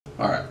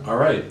Alright.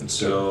 Alright,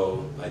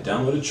 so I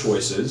downloaded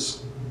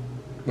Choices.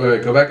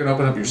 Wait, go back and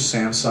open up your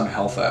Samsung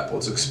Health app.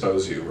 Let's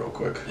expose you real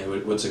quick.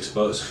 And what's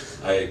exposed?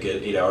 I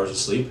get 8 hours of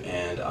sleep,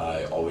 and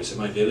I always hit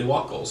my daily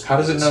walk goals. How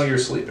does it know you're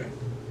sleeping?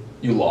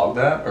 You log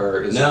that,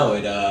 or is No,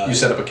 you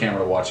set up a camera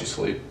to watch you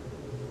sleep?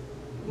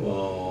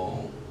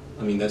 Well,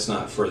 I mean, that's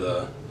not for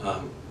the...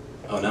 oh,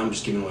 now I'm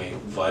just giving away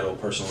vital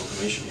personal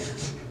information here.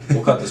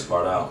 We'll cut this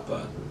part out,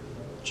 but...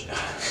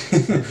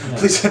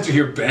 Please enter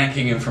your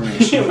banking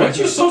information. What's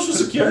your social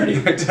security?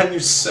 Write down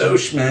your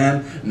soch,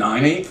 man.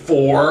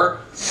 984.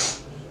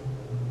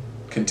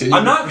 Continue.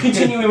 I'm not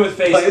continuing with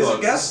Facebook. Play as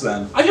a guest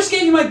then. I just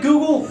gave you my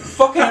Google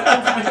fucking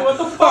information. What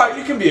the fuck? Alright,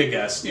 you can be a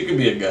guest. You can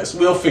be a guest.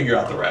 We'll figure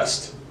out the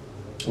rest.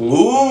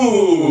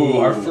 Ooh,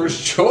 our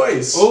first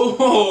choice.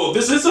 Oh,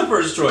 this is the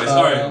first choice.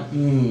 Alright.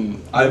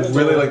 I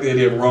really like the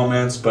idea of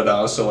romance, but I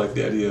also like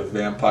the idea of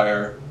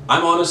vampire.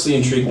 I'm honestly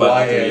intrigued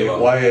by the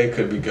YA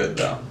could be good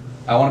though.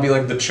 I want to be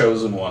like the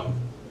chosen one,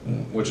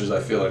 which is I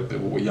feel like the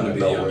young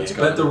adult where it's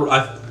going.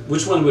 But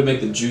which one would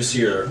make the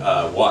juicier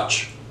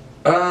watch?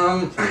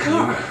 I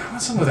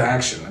want something with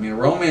action. I mean,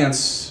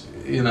 romance.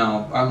 You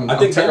know, I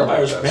think terrible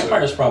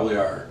vampires probably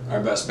are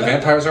our best bet. The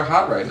vampires are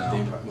hot right now.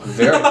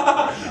 Very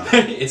hot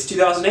right now. It's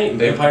 2008.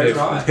 Vampires are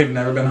hot. They've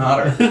never been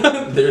hotter.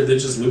 they're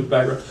just looped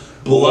back.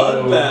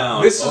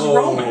 Bloodbound. This is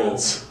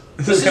romance.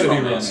 This is gonna be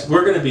romance.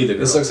 We're gonna be the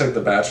girl. This looks like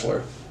The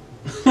Bachelor.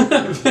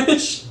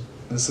 Fish.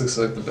 This looks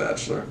like The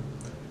Bachelor.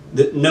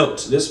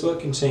 Note: this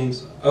book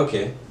contains.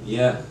 Okay,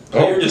 yeah.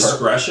 Player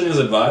discretion is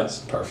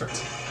advised.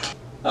 Perfect.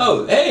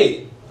 Oh,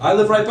 hey! I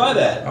live right by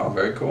that. Oh,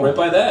 very cool. Right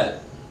by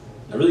that.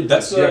 I really.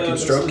 That's keep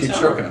stroking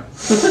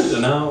it.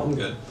 No, I'm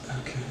good.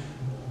 Okay.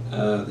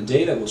 The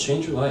day that will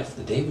change your life.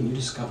 The day when you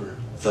discover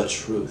the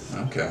truth.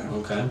 Okay.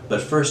 Okay.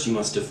 But first, you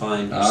must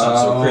define yourself.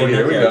 So create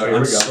your character.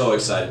 I'm so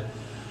excited.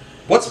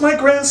 What's my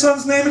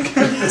grandson's name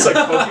again? It's like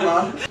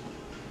Pokemon.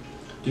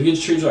 Do we get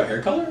to choose our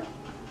hair color?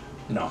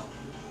 No.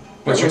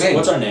 What's your name?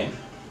 What's our name?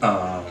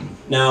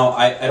 Now,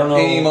 I don't know...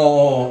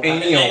 Amo.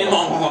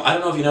 I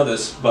don't know if you know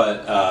this,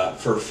 but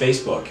for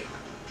Facebook,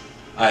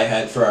 I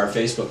had, for our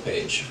Facebook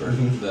page, for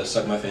the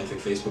Suck My Fanfic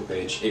Facebook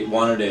page, it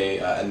wanted a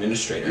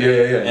administrator.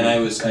 Yeah. And I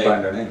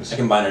combined our names. I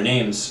combined our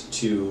names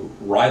to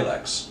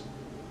Rylex.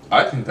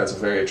 I think that's a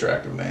very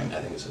attractive name.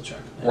 I think it's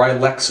attractive.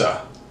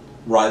 Rylexa.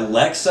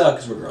 Rylexa,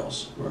 because we're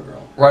girls. We're a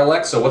girl.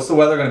 Rylexa, what's the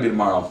weather going to be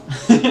tomorrow?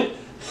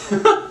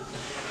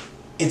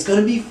 It's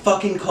gonna be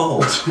fucking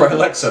cold.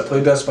 Rylexa,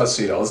 play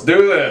Despacito. Let's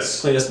do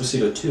this. Play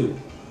Despacito 2.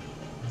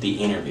 The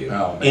interview.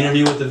 Oh, man.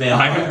 Interview with the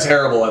vampire. I am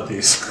terrible at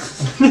these.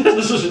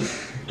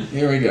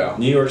 Here we go.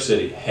 New York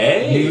City.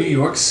 Hey. New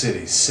York City,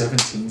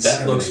 1776.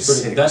 That looks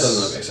pretty. That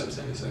doesn't look like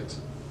 1776.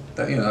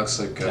 That looks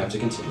like. Tap to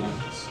continue.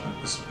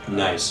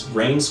 Nice.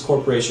 Reigns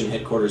Corporation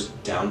headquarters,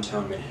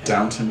 downtown Manhattan.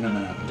 Downtown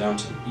Manhattan.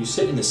 Downtown. You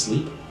sit in a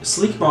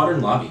sleek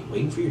modern lobby,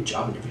 waiting for your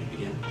job interview to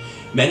begin.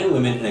 Men and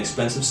women in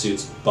expensive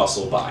suits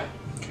bustle by.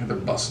 Okay, they're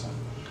bustling.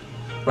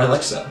 Right,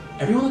 Alexa.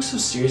 Everyone looks so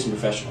serious and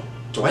professional.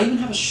 Do I even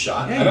have a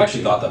shot? Yeah, I've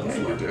actually thought that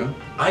before. Yeah, you do.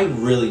 I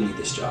really need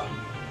this job.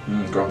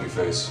 Grumpy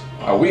face.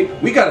 Oh,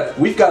 we've got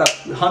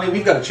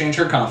to change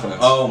her confidence.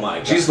 Oh my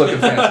god. She's looking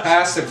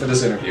fantastic for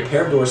this interview. A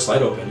pair of doors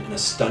slide open and a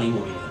stunning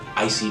woman with an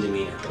icy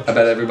demeanor. I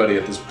bet everybody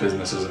at this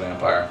business is a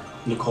vampire.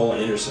 Nicole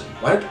Anderson.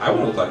 Why? I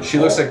want to look like Nicole. She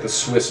looks like the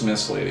Swiss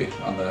Miss lady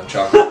on the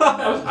chocolate.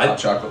 Hot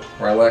chocolate.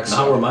 Rylexa.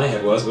 Not where my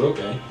head was, but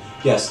okay.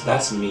 Yes,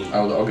 that's me.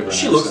 I'll give her.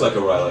 She looks like a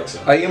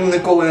Rylexa. I am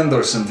Nicole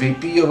Anderson,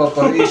 VP of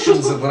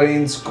Operations at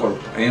Reigns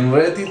Corp. I am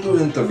ready to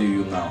interview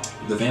you now.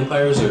 The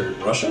vampires are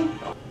Russian?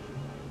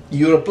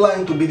 You're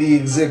applying to be the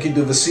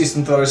executive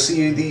assistant to our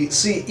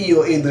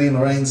CEO Adrian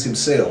Reigns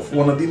himself,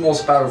 one of the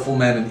most powerful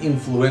men and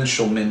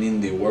influential men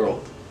in the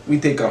world. We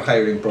take our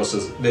hiring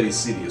process very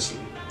seriously.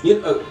 Real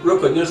quick,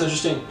 you know what's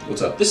interesting?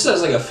 What's up? This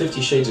has like a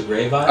 50 Shades of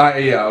Grey vibe.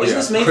 Isn't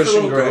this made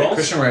Christian for little girls?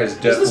 Christian Grey is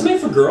definitely... Isn't this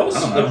made for girls?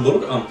 I don't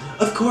know.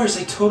 Of course,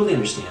 I totally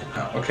understand.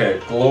 Oh, okay,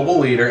 global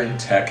leader in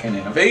tech and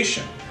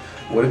innovation.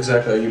 What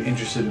exactly are you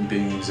interested in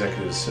being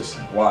executive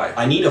assistant? Why?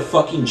 I need a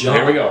fucking job.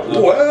 There we go.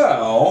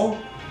 Well,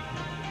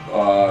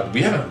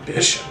 we have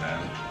ambition,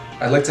 man.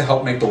 I'd like to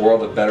help make the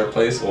world a better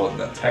place. Well,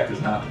 tech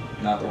is not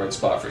the right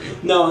spot for you.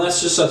 No, and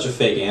that's just such a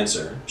fake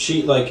answer.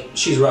 She's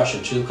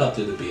Russian. She'll cut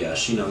through the BS.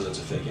 She knows that's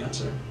a fake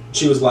answer.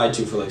 She was lied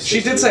to for like 6 She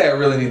did years. say, I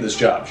really need this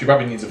job. She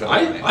probably needs a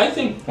vampire. I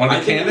think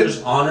candid?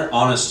 just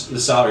honest. The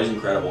salary's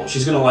incredible.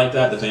 She's gonna like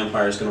that. The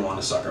vampire's gonna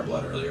want to suck our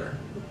blood earlier.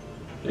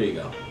 There you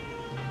go.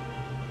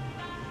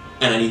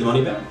 And I need the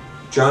money back.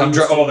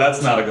 Oh,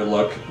 that's not a good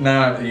look.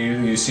 Nah,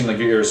 you seem like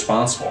you're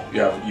irresponsible.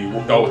 You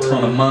owe a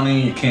ton of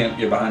money.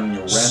 You're behind in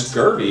your rent.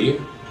 Scurvy.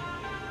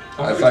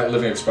 I fight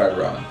living expired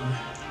ramen.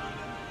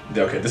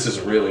 Okay, this is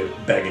really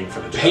begging for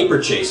the job. Paper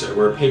chaser.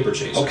 We're a paper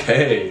chaser.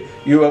 Okay,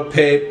 you a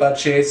paper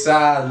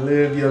chaser.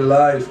 Live your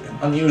life.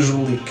 An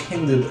unusually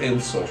candid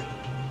answer.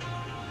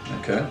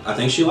 Okay. I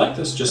think she liked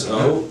this. Just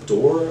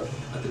door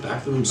at the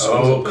back of the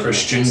room.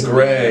 Christian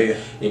Grey.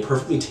 A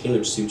perfectly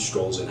tailored suit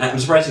strolls in. I'm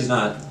surprised he's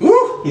not.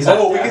 Woo! He's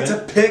not we get to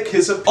pick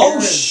his appearance. Oh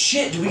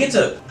shit! Do we get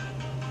to?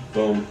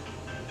 Boom.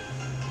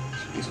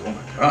 Jeez, oh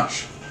my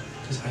gosh.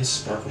 His eyes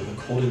sparkle with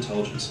cold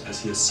intelligence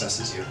as he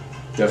assesses you.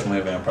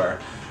 Definitely a vampire.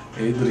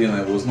 Adrian,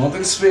 I was not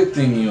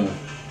expecting you.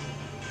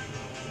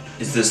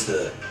 Is this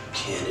the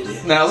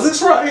candidate? Now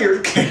this right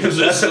here, Is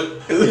this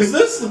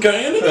the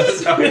candidate?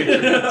 That's how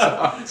Adrian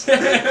talks.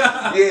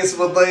 Yes,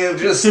 but they have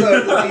just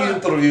started the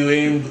interview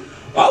and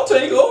I'll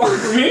take over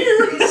from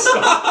here.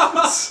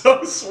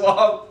 so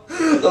suave.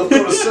 Of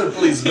course, sir,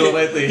 please go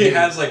right there. He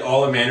has like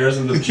all the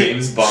mannerisms of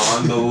James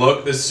Bond, the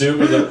look, the suit,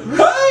 with the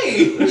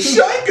hey,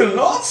 shaken,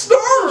 not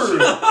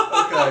stirred.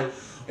 Okay.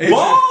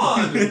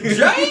 Bond,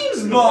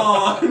 James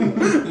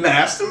Bond.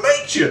 Nice to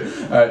meet you.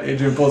 Alright,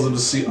 Adrian pulls up the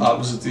seat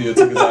opposite to you.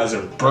 His eyes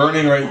are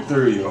burning right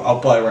through you. I'll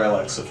apply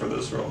Rylexa for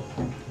this role.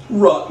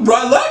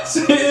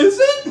 Rylexa, is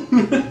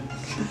it?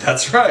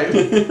 That's right.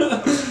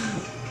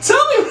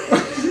 Tell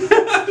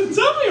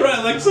me,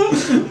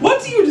 Rylexa,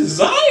 what do you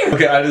desire?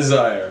 Okay, I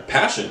desire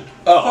Passion.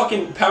 Oh.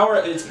 Fucking power,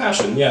 it's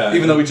passion, yeah.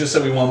 even though we just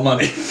said we want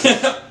money.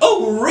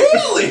 Oh,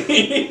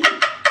 really?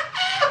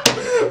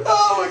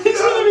 Oh my He's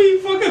gonna be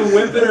fucking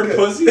whipping her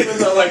pussy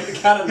with a, like the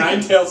cat of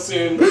nine tails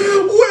soon.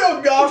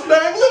 Well, gosh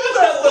dang, look at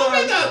that Look at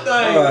thing. that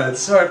thing. Alright,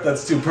 sorry if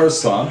that's too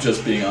personal. I'm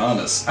just being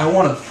honest. I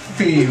want to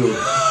feel.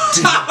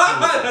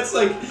 That's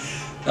like,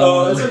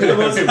 oh, that's like the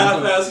most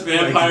half-assed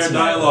vampire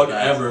dialogue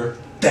ever.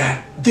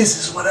 This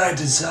is what I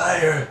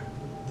desire.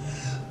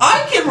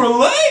 I can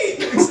relate.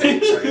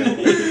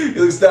 He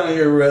looks down at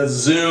your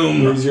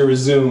resume. Here's your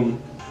resume.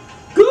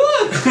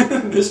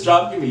 Good. This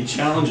job can be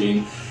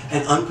challenging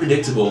and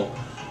unpredictable.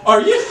 Are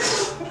you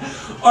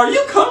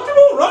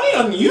comfortable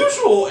running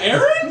unusual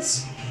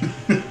errands?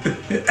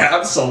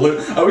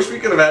 Absolutely. I wish we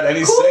could have had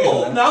any say in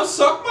Cool. that. Now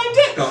suck my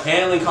dick. No,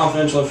 handling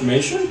confidential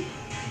information.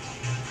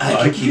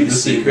 I can keep a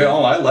secret.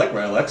 Oh, I like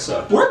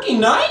Rylexa. Working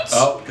nights?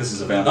 Oh, because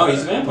he's a vampire. Oh,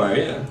 he's a vampire,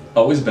 yeah.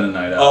 Always been a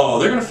night out. Oh,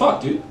 they're gonna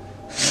fuck, dude.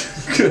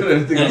 Good.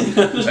 Anything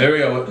else? There we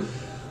go.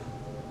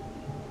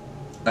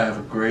 I have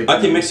a great. I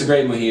can mix a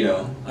great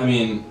mojito. I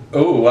mean.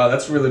 Oh wow,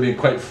 that's really being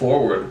quite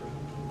forward.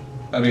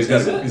 I mean, he's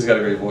got a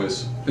great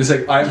voice. He's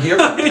like, I'm here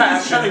for passion.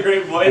 He's got a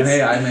great voice. And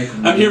hey, I make.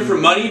 I'm here for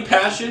money,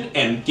 passion,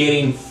 and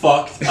getting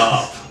fucked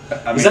up.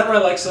 I mean, is that where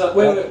Alexa?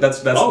 Wait.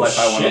 That's the life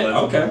I want to live.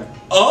 Okay.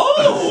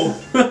 Oh.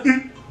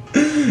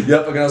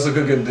 Yep, I can also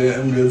cook a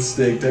damn good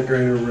steak,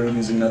 decorate a room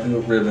using nothing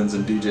but ribbons,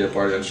 and DJ a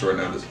party on short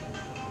notice.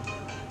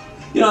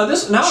 You know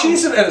this now.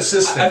 She's an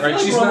assistant, I feel right?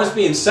 like She's we're not almost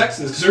being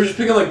sexist because we're just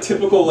picking like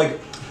typical like.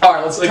 All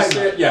right, let's Like,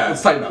 tighten up. yeah,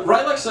 Let's tighten up.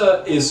 Right,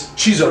 Alexa is.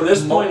 She's from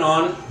this point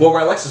on. Well,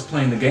 Alexa's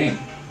playing the game.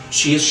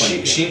 She is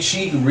playing.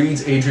 She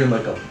reads Adrian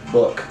like a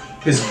book.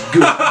 His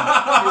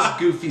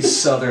goofy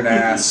southern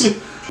ass.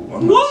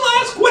 One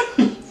last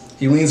question.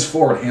 He leans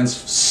forward, hands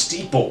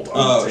steepled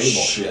on the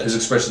table. Shit. His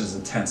expression is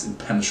intense,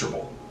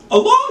 impenetrable. A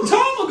long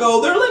time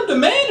ago, there lived a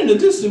man in a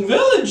distant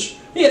village.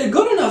 He had a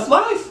good enough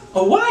life,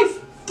 a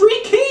wife,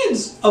 3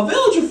 kids, a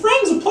village of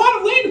friends, a plot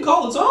of land to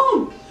call its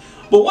own.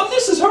 But what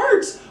this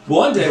hurts.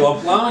 One day, while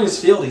plowing his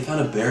field, he found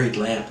a buried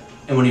lamp.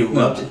 And when he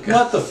rubbed it,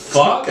 what the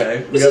fuck?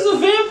 Okay, This is a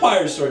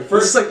vampire story.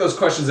 This is like those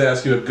questions they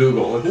ask you at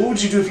Google. Like, what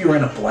would you do if you were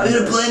in a blender?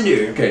 In a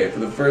blender. Okay, for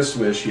the first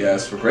wish, he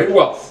asked for great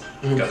wealth.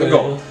 Okay. Got the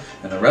gold.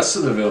 And the rest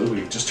of the village,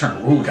 we just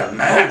turned. Ooh, got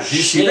mad. Did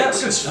you see that?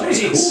 Look at his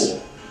face.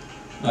 Cool.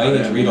 I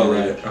need to read all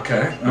that.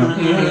 Okay.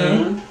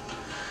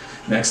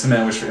 Next, the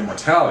man wished for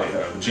immortality.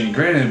 The genie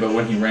granted, but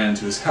when he ran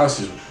into his house,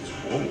 he was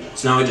whoa.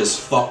 So now I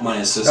just fuck my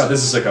assistant. Oh,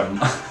 this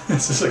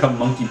is like a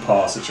monkey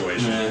paw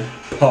situation. Yeah.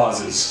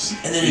 Pauses.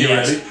 And then he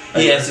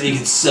asked if he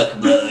could suck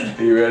blood.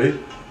 Are you ready?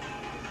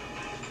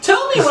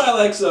 Tell me,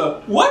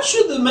 Alexa, what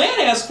should the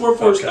man ask for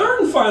his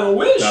third and final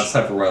wish? Now it's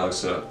time for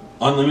Alexa.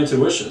 Unlimited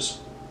wishes.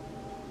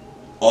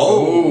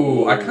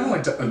 Oh, I kind of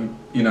like to,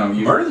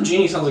 Murder the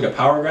Genie sounds like a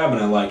power grab, and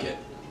I like it.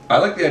 I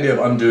like the idea of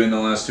undoing the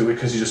last 2 weeks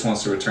because he just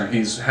wants to return.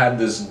 He's had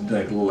this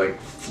like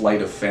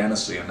flight of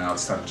fantasy, and now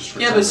it's time to just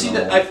return. Yeah, but see,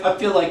 I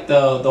feel like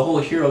the whole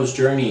hero's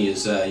journey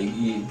is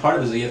part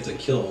of it is that you have to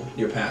kill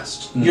your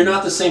past. You're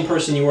not the same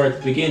person you were at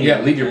the beginning.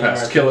 Yeah, leave your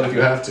past. Kill it if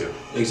you have to.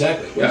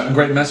 Exactly. Yeah, a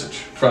great message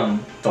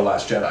from The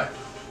Last Jedi.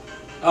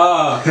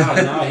 Oh,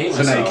 God, now I hate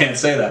myself. So now you can't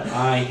say that.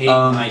 I hate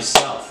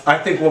myself. I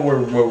think what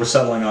we're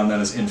settling on then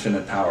is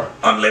infinite power.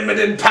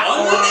 Unlimited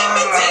power!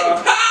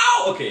 Unlimited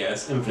power! Okay, yeah,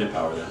 it's infinite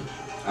power then.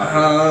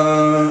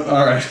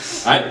 Alright.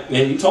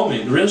 And you told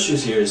me, the real issue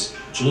here is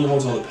Genie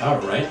holds all the power,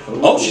 right?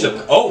 Ooh.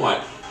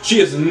 She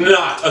is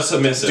not a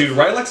submissive. Dude,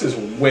 Rylexa is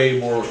way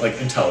more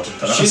intelligent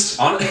than She's us.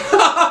 on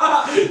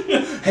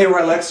Hey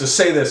Rylexa,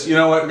 say this. You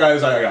know what,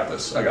 guys? I got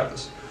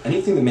this.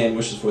 Anything the man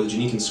wishes for, the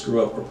Genie can screw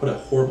up or put a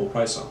horrible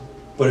price on.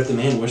 But if the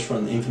man wished for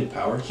an infinite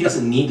power, he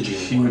doesn't need the Genie.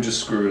 He would just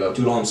screw it up.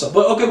 Do it all himself.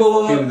 But okay,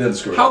 well, he would then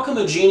screw it how up. come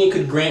a Genie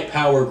could grant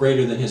power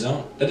greater than his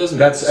own? That doesn't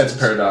make sense. That's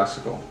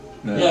paradoxical.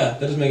 Yeah, that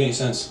doesn't make any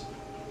sense.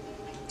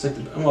 It's like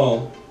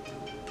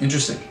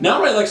interesting.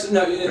 Now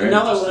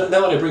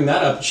that I bring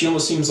that up, she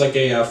almost seems like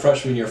a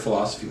freshman year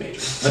philosophy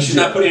major. She's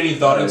not putting any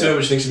thought into it,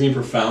 but she thinks she's being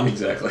profound.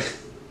 Exactly.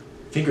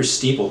 Fingers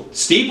steepled.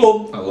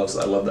 Steepled! I love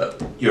that.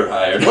 You're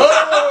hired.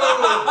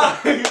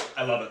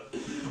 I love it.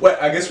 Wait,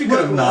 I guess we could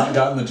have not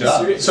gotten the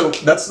job. Serious? So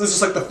this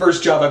is like the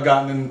first job I've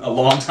gotten in a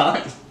long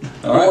time.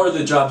 All right. Or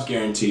the job's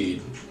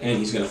guaranteed, and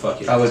he's gonna fuck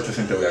you. I like to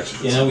think that we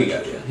actually. Yeah, we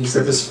got you. He's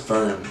like this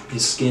firm.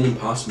 His skin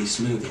impossibly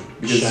smooth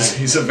and Because shiny.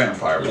 he's a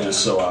vampire, which is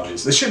so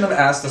obvious. They shouldn't have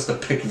asked us to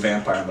pick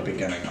vampire in the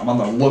beginning. I'm on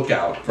the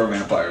lookout for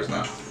vampires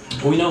now.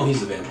 Well, we know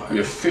he's a vampire. We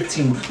have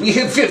 15. We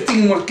have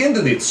 15 more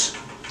candidates.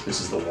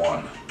 This is the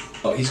one.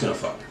 Oh, he's gonna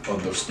fuck.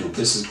 Understood.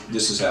 This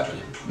is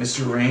happening.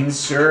 Mr. Rain,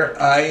 sir,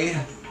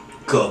 I.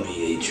 Call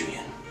me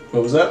Adrian.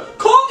 What was that?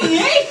 Call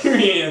me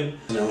Adrian!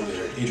 An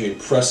elevator. Adrian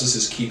presses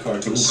his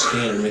keycard to the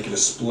scanner to make a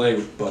display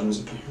with buttons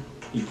appear.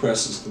 He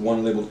presses the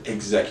one labeled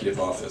Executive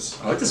Office.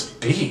 I like this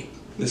beat.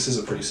 This is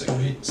a pretty sick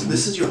beat. So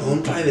this is your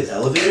own private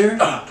elevator?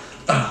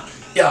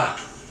 Yeah.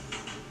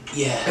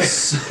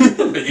 Yes.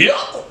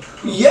 Yeah.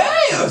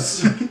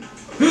 Yes!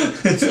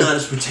 It's not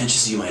as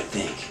pretentious as you might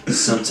think.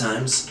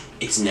 Sometimes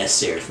it's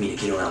necessary for me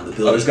to get around the Oh,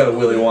 building. he's got a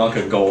Willy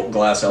Wonka gold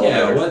glass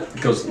elevator. what?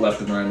 It goes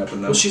left and right up and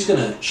down. Well, she's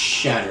gonna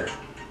shatter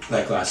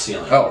that glass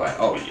ceiling. Oh, right.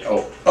 Oh,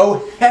 yeah.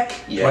 Oh, heck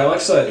yeah. My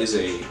Alexa is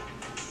a...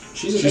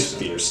 She's She's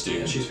fierce,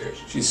 dude. Yeah, she's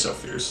fierce. She's so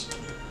fierce.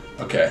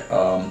 Okay.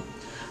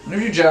 One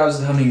of your jobs is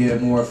to help me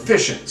get more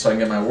efficient, so I can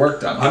get my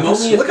work done. I'm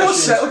only look how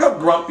efficient- sad, look how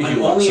grumpy he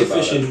I'm looks only about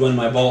efficient when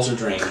my balls are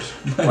drained.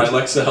 My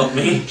Alexa helped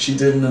me. it. She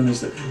didn't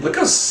understand. Look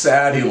how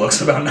sad he looks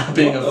about not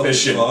being What the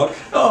efficient. fuck?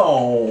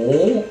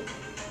 Oh.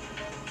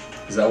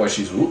 Is that why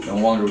she's no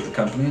longer with the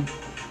company?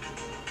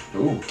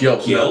 Ooh,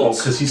 guilt. Guilt.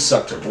 because he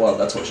sucked her blood.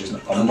 That's why she's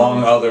not,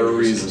 among other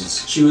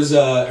reasons. She was,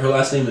 her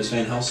last name is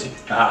Van Helsing.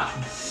 Ah,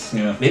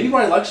 yeah. Maybe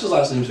my Alexa's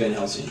last name is Van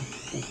Helsing.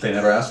 They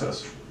never asked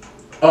us.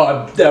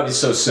 Oh, that'd be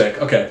so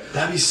sick. Okay.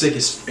 That'd be sick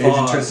as fuck.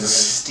 Agent turns his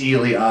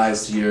steely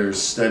eyes to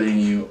yours, studying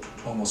you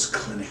almost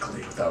clinically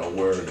without a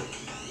word.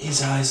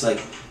 His eyes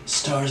like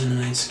stars in the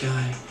night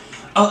sky.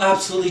 I'll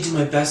absolutely do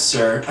my best,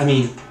 sir. I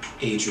mean,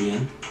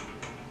 Adrian.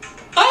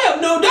 I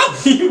have no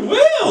doubt you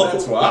will!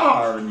 That's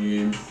wow.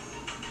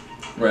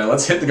 Right,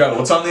 let's hit the go.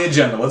 What's on the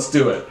agenda? Let's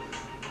do it.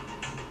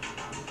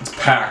 It's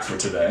packed for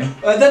today.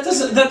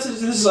 This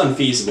is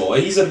unfeasible.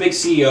 He's a big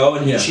CEO,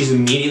 and Yeah. she's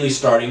immediately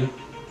starting.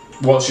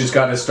 Well, she's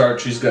got to start.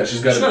 She's got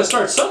She's got to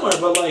start somewhere,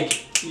 but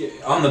like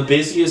on the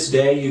busiest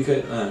day, you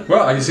could.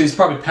 Well, I can see he's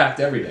probably packed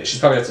every day. She's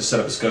probably have to set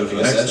up a schedule for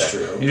the I guess next that's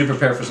day. true. You need to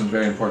prepare for some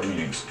very important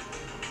meetings.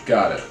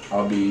 Got it.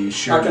 I'll be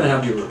sure. How can I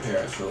help you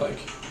prepare? I feel like.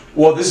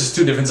 Well, this is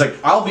two different. It's like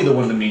I'll be the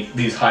one to meet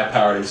these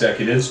high-powered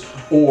executives,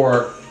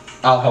 or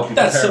I'll help you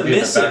That's prepare. be in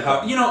the submissive.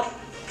 background.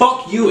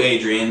 Fuck you,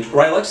 Adrian.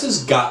 Right,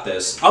 Alexa's got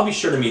this. I'll be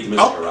sure to meet them as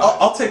they arrive.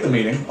 I'll take the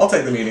meeting. I'll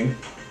take the meeting.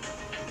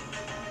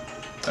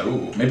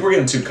 Oh, maybe we're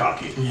getting too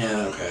cocky.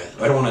 Yeah, okay.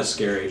 I don't want to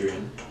scare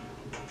Adrian.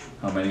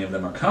 How many of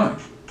them are coming?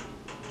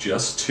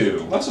 Just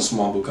two. That's a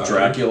small bukkake.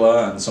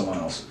 Dracula and someone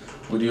else.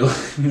 Would you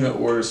like me to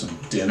order some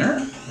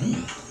dinner?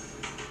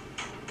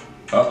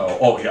 Uh-oh.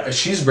 Oh, yeah,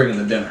 she's bringing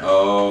the dinner.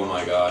 Oh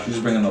my god. She's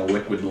bringing the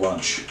liquid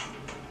lunch.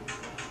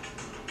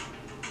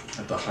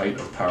 At the height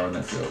of power in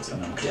their fields.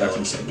 And I'm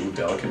conducting some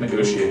delicate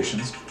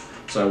negotiations.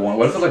 So I want...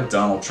 What if it's like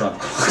Donald Trump?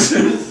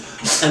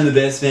 I'm the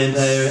best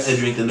vampire. I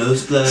drink the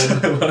most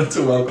blood. I wanted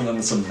to welcome them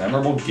with some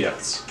memorable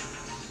gifts.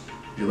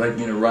 If you'd like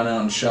me to run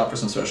out and shop for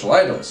some special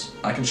items,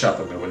 I can shop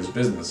like nobody's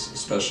business,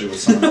 especially with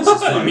someone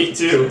else's money. Me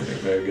too. Okay,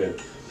 very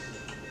good.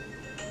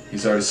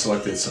 He's already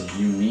selected some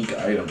unique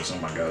items. Oh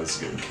my god, this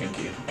is getting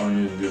kinky. All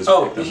you need to do is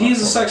pick them he's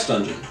up a for sex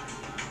dungeon. me.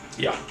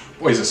 Yeah.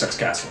 Well, he's a sex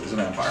castle. He's a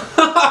vampire.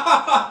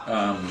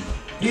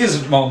 He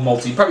is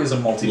probably is a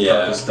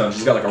multi-purpose dungeon.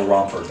 He's got like a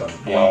rompus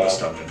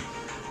dungeon.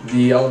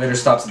 The elevator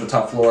stops at the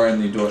top floor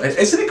and the door...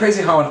 Isn't it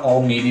crazy how in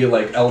all media,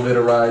 like,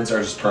 elevator rides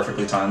are just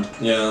perfectly timed?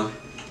 Yeah.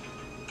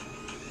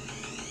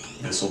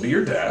 This will be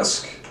your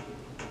desk.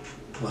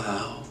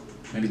 Wow.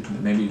 Maybe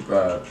Adrian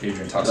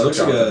talks That to looks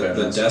like Jonathan the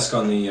Van Ness. desk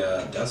on the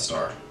Death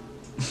Star.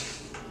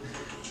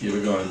 You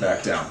were going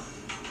back down.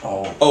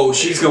 Oh,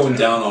 she's going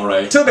down all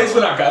right. To the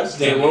basement archives.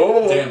 Damn it.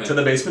 Whoa. Damn it. To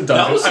the basement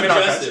dungeon. That was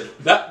archives. suggestive.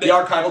 The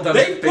archival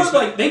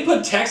dungeon. They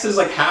put text as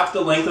like half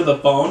the length of the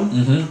phone.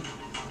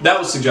 Mm-hmm. That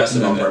was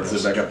suggestive on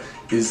purpose. Back up.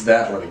 Is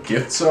that where the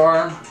gifts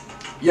are?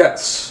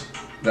 Yes.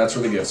 That's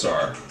where the gifts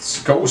are.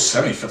 Go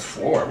 75th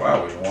floor.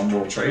 Wow, we won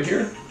World Trade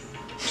here?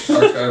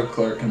 Archive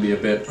clerk can be a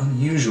bit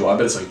unusual. I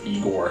bet it's like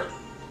Igor.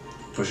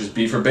 Pushes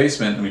B for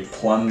basement and we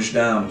plunge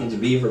down. It's a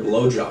B for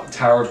blowjob.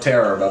 Tower of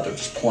Terror about to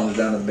just plunge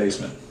down to the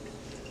basement.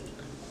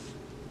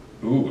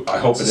 Ooh, I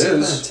hope it Is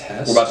this is. a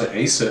test? We're about to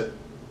ace it.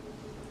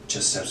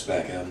 Just steps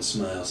back out and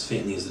smiles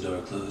faintly as the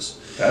door closes.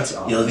 That's The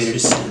honest. elevator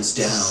descends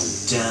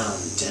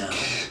down.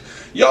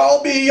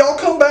 Y'all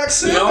come back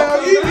soon. Y'all now,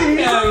 come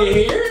back now, you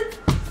hear?